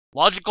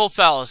Logical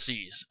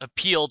fallacies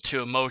appeal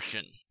to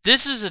emotion.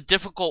 This is a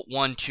difficult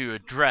one to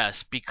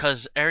address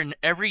because in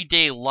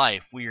everyday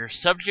life we are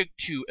subject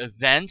to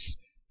events,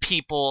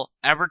 people,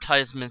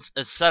 advertisements,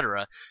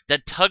 etc.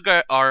 that tug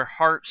at our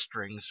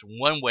heartstrings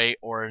one way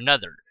or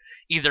another,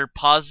 either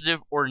positive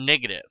or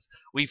negative.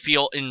 We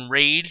feel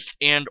enraged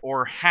and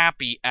or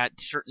happy at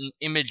certain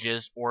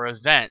images or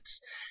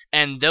events,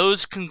 and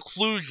those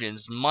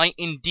conclusions might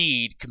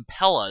indeed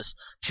compel us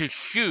to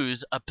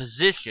choose a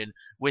position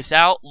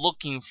without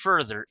looking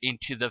further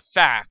into the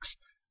facts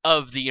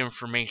of the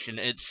information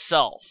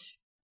itself.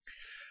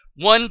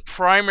 One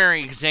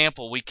primary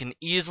example we can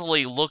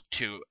easily look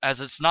to,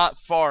 as it's not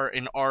far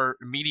in our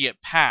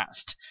immediate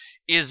past,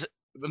 is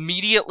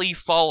immediately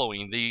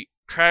following the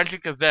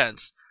tragic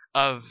events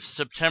of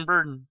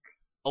September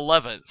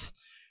 11th.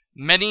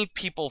 Many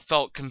people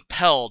felt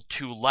compelled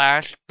to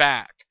lash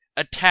back,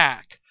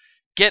 attack,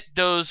 get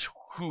those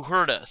who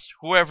hurt us,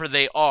 whoever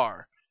they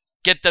are.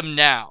 Get them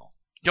now.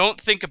 Don't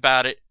think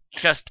about it,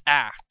 just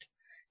act.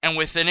 And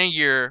within a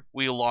year,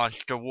 we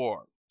launched a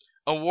war.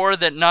 A war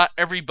that not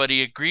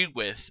everybody agreed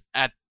with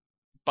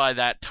by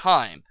that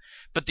time,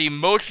 but the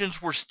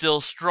emotions were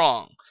still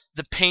strong.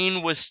 The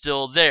pain was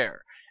still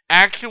there.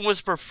 Action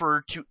was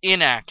preferred to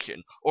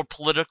inaction or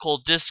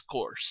political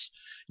discourse.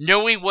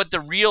 Knowing what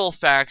the real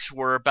facts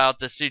were about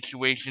the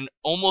situation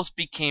almost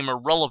became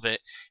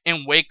irrelevant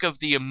in wake of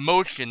the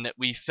emotion that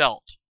we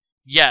felt.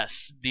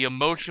 Yes, the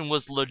emotion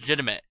was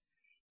legitimate.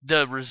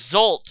 The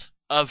result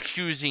of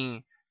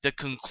choosing the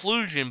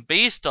conclusion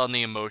based on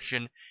the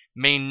emotion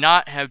may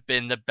not have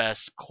been the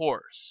best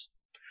course.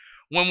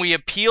 When we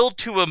appeal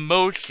to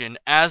emotion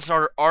as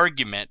our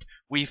argument,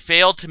 we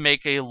fail to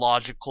make a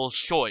logical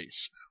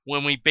choice.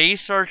 When we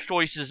base our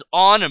choices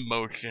on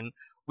emotion,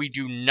 we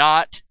do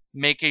not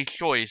make a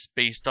choice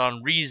based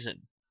on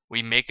reason.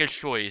 We make a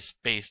choice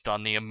based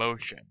on the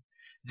emotion.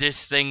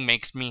 This thing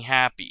makes me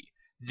happy.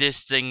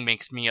 This thing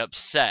makes me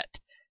upset.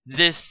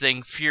 This thing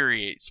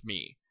infuriates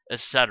me,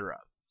 etc.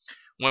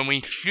 When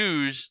we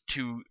choose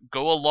to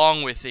go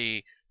along with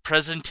a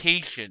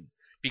presentation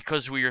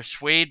because we are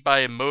swayed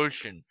by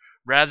emotion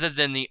rather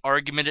than the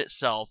argument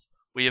itself,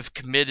 we have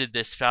committed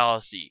this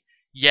fallacy.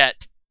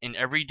 Yet, in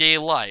everyday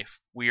life,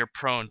 we are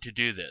prone to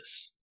do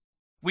this.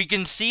 We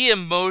can see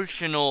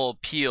emotional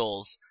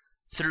appeals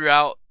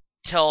throughout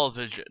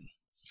television.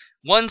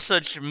 One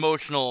such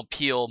emotional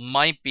appeal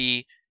might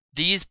be,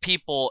 these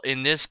people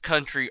in this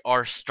country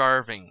are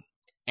starving,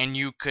 and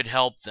you could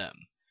help them.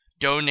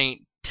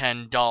 Donate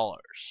 $10.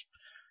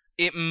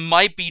 It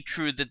might be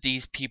true that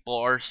these people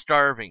are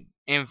starving.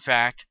 In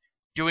fact,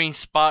 doing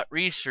spot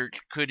research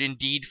could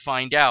indeed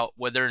find out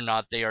whether or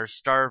not they are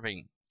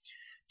starving.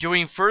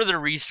 Doing further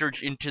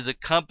research into the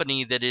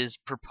company that is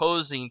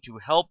proposing to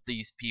help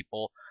these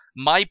people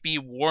might be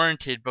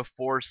warranted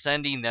before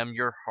sending them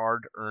your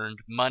hard-earned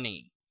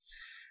money.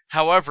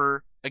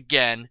 However,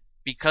 again,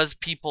 because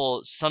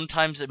people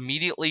sometimes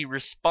immediately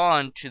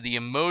respond to the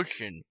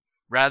emotion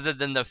rather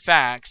than the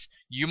facts,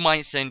 you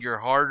might send your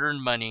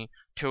hard-earned money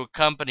to a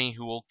company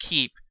who will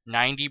keep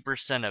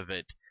 90% of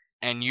it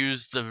and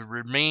use the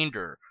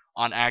remainder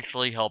on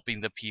actually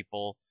helping the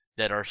people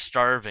that are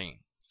starving.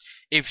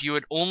 If you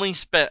had only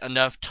spent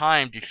enough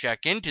time to check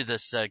into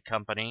this said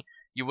company,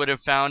 you would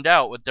have found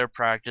out what their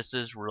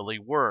practices really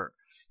were.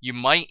 You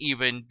might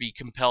even be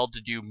compelled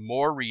to do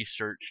more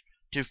research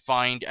to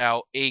find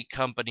out a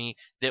company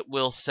that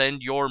will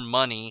send your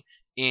money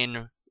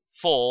in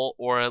full,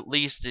 or at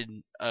least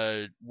in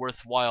a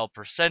worthwhile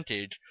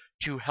percentage,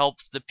 to help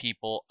the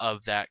people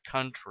of that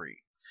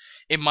country.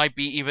 It might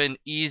be even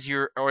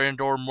easier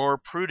or more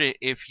prudent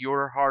if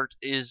your heart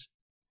is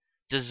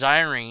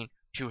desiring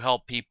to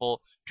help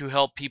people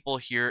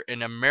here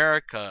in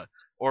America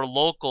or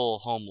local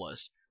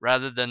homeless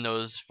rather than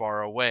those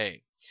far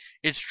away.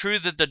 It's true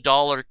that the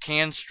dollar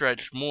can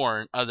stretch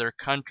more in other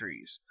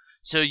countries.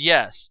 So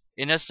yes,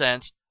 in a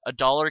sense, a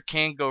dollar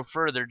can go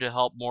further to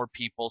help more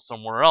people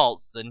somewhere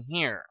else than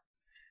here.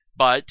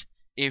 But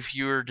if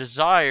your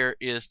desire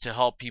is to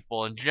help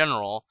people in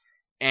general,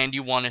 and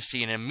you want to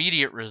see an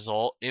immediate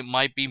result, it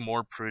might be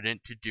more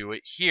prudent to do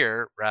it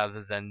here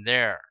rather than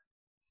there.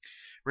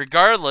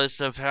 Regardless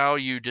of how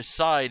you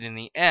decide in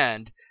the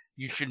end,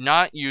 you should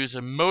not use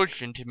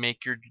emotion to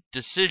make your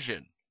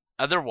decision.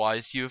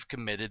 Otherwise, you have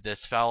committed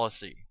this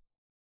fallacy.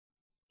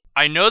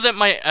 I know that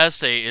my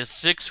essay is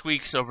 6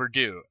 weeks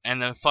overdue,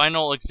 and the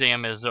final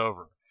exam is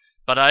over.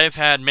 But I have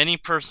had many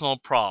personal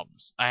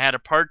problems. I had a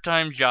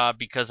part-time job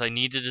because I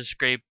needed to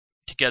scrape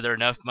together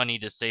enough money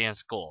to stay in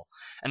school,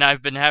 and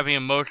I've been having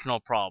emotional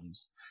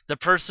problems. The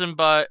person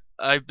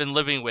I've been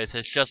living with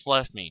has just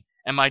left me,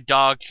 and my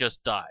dog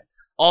just died.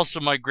 Also,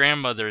 my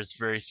grandmother is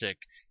very sick.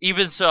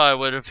 Even so, I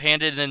would have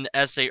handed in the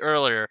essay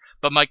earlier,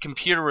 but my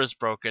computer was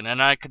broken,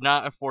 and I could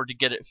not afford to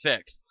get it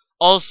fixed.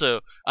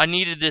 Also, I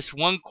needed this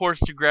one course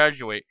to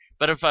graduate,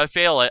 but if I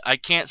fail it, I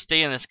can't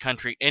stay in this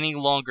country any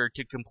longer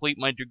to complete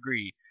my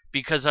degree,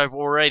 because I've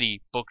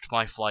already booked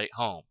my flight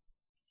home.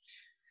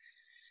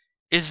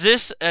 Is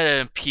this an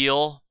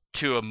appeal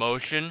to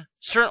emotion?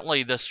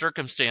 Certainly the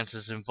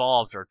circumstances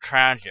involved are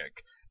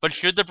tragic, but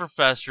should the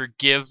professor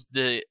give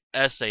the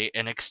essay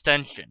an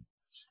extension?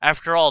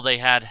 After all, they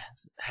had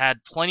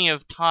had plenty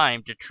of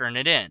time to turn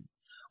it in.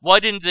 Why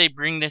didn't they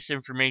bring this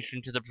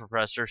information to the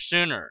professor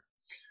sooner?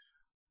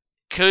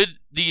 Could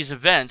these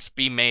events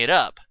be made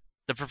up?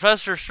 The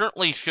professor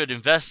certainly should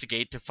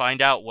investigate to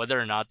find out whether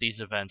or not these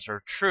events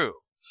are true.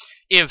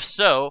 If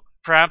so,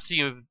 perhaps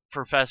the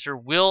professor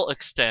will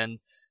extend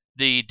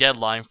the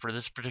deadline for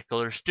this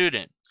particular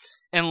student.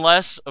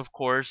 Unless, of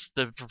course,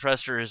 the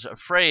professor is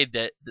afraid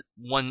that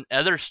when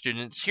other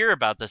students hear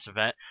about this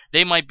event,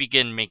 they might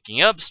begin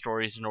making up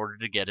stories in order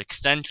to get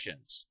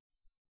extensions.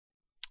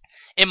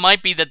 It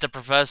might be that the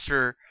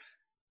professor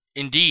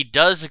indeed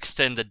does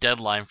extend the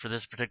deadline for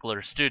this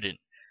particular student,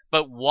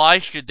 but why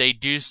should they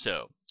do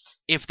so?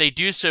 If they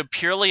do so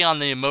purely on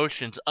the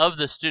emotions of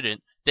the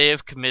student, they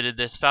have committed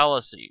this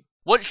fallacy.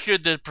 What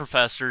should the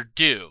professor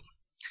do?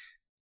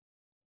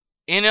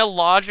 In a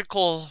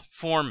logical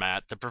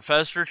format, the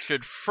professor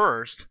should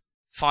first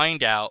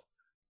find out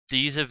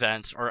these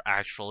events are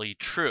actually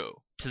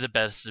true to the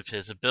best of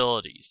his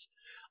abilities.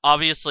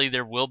 Obviously,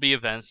 there will be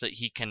events that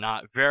he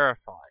cannot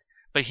verify,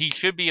 but he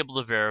should be able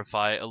to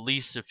verify at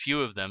least a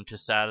few of them to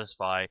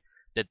satisfy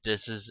that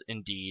this is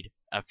indeed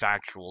a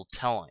factual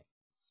telling.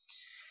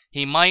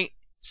 He might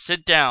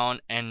sit down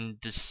and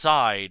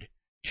decide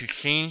to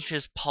change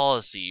his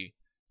policy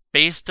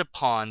based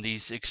upon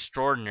these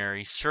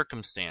extraordinary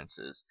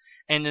circumstances,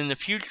 and in the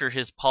future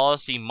his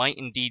policy might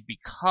indeed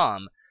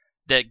become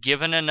that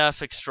given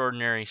enough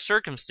extraordinary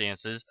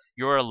circumstances,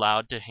 you're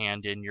allowed to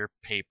hand in your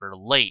paper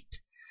late.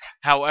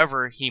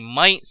 However, he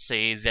might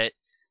say that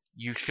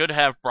you should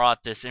have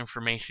brought this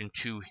information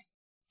to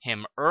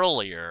him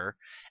earlier,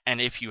 and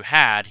if you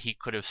had, he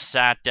could have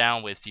sat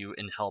down with you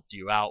and helped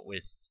you out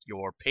with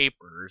your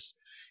papers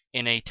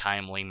in a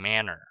timely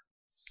manner.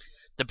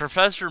 The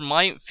professor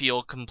might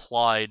feel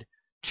compelled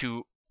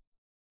to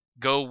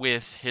go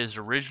with his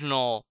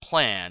original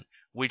plan,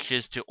 which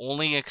is to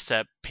only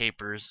accept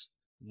papers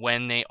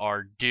when they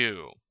are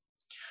due.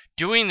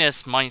 Doing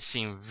this might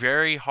seem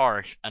very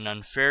harsh and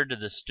unfair to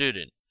the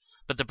student,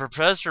 but the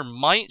professor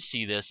might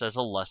see this as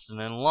a lesson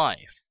in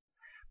life.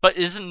 But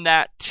isn't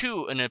that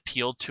too an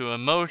appeal to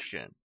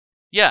emotion?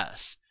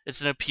 Yes, it's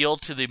an appeal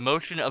to the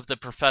emotion of the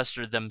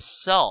professor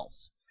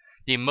themselves.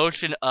 The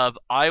emotion of,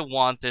 I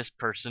want this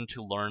person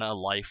to learn a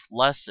life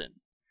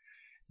lesson.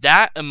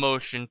 That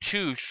emotion,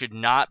 too, should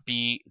not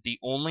be the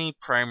only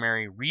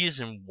primary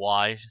reason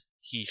why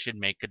he should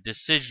make a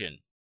decision.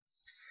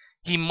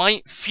 He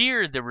might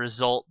fear the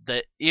result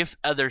that if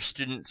other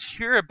students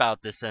hear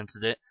about this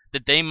incident,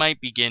 that they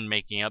might begin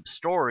making up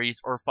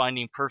stories or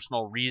finding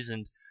personal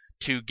reasons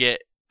to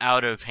get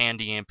out of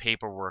handing in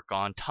paperwork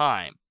on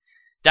time.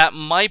 That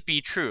might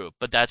be true,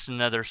 but that's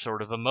another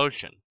sort of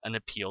emotion, an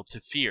appeal to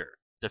fear.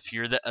 The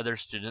fear that other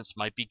students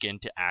might begin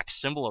to act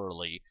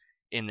similarly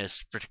in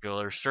this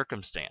particular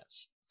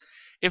circumstance.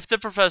 If the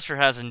professor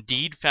has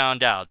indeed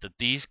found out that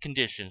these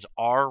conditions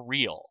are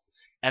real,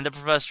 and the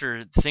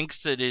professor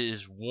thinks that it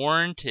is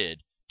warranted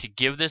to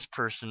give this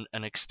person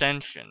an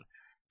extension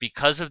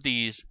because of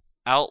these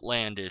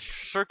outlandish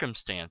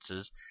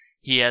circumstances,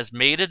 he has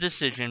made a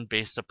decision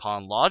based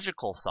upon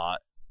logical thought,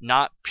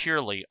 not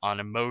purely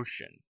on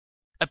emotion.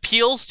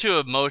 Appeals to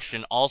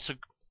emotion also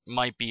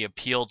might be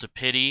appeal to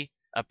pity,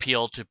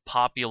 appeal to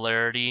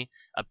popularity,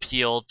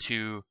 appeal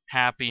to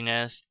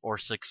happiness or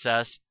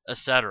success,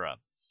 etc.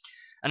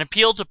 An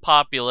appeal to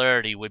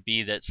popularity would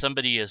be that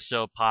somebody is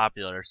so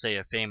popular, say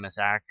a famous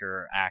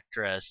actor or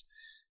actress,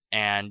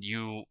 and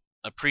you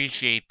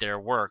appreciate their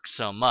work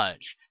so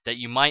much that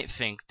you might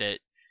think that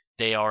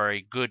they are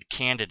a good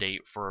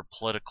candidate for a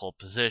political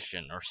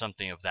position or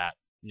something of that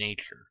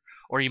nature.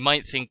 Or you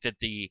might think that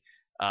the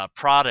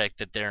product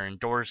that they're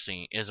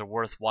endorsing is a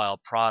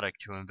worthwhile product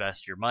to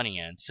invest your money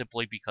in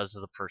simply because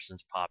of the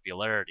person's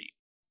popularity.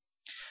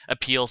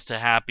 Appeals to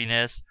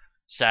happiness,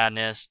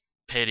 sadness,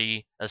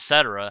 pity,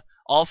 etc.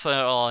 all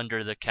fall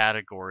under the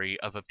category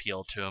of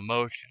appeal to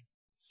emotion.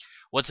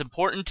 What's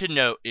important to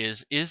note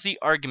is the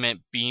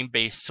argument being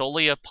based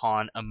solely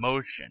upon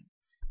emotion?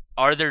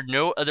 Are there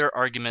no other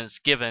arguments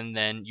given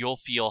than you'll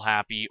feel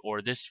happy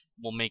or this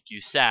will make you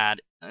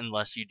sad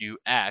unless you do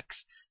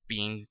X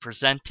being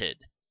presented?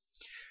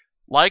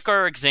 Like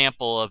our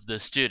example of the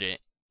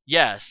student,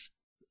 yes,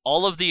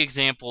 all of the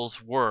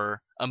examples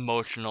were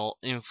emotional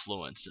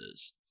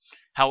influences.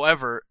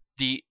 However,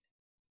 the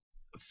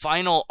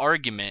final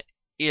argument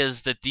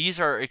is that these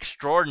are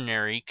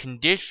extraordinary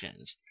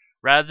conditions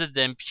rather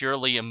than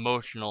purely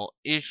emotional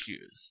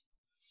issues.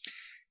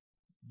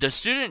 The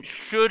student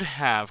should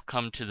have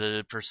come to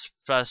the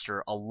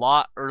professor a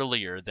lot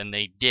earlier than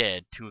they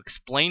did to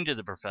explain to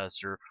the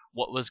professor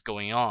what was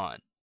going on.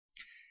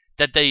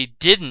 That they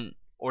didn't,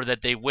 or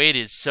that they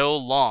waited so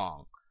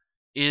long,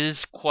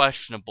 is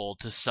questionable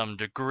to some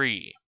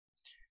degree.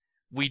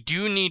 We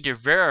do need to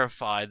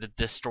verify that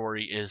this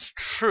story is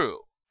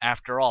true.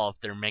 After all, if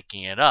they're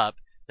making it up,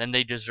 then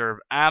they deserve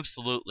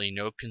absolutely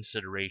no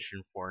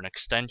consideration for an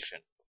extension.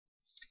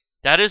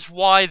 That is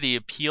why the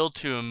appeal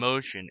to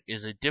emotion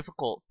is a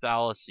difficult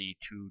fallacy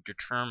to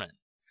determine.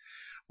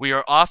 We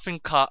are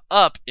often caught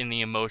up in the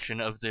emotion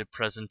of the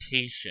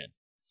presentation.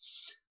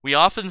 We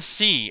often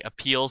see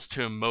appeals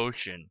to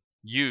emotion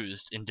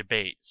used in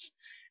debates,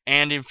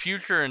 and in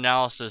future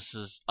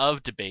analyses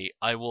of debate,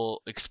 I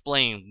will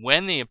explain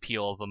when the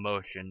appeal of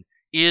emotion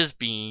is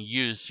being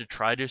used to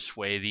try to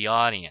sway the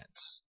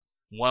audience,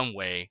 one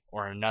way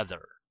or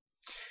another.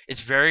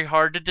 It's very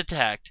hard to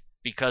detect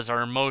because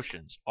our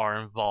emotions are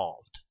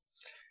involved.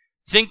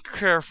 Think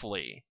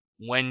carefully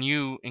when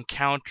you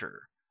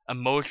encounter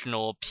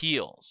emotional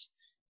appeals.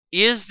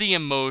 Is the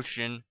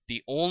emotion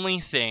the only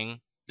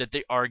thing that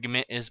the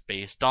argument is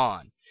based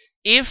on?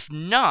 If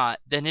not,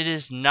 then it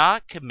is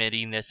not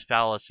committing this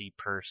fallacy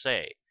per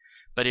se.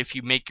 But if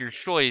you make your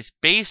choice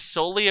based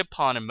solely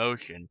upon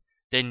emotion,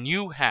 then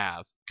you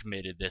have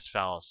committed this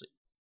fallacy.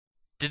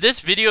 Did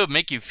this video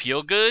make you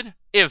feel good?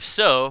 If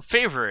so,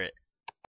 favorite it.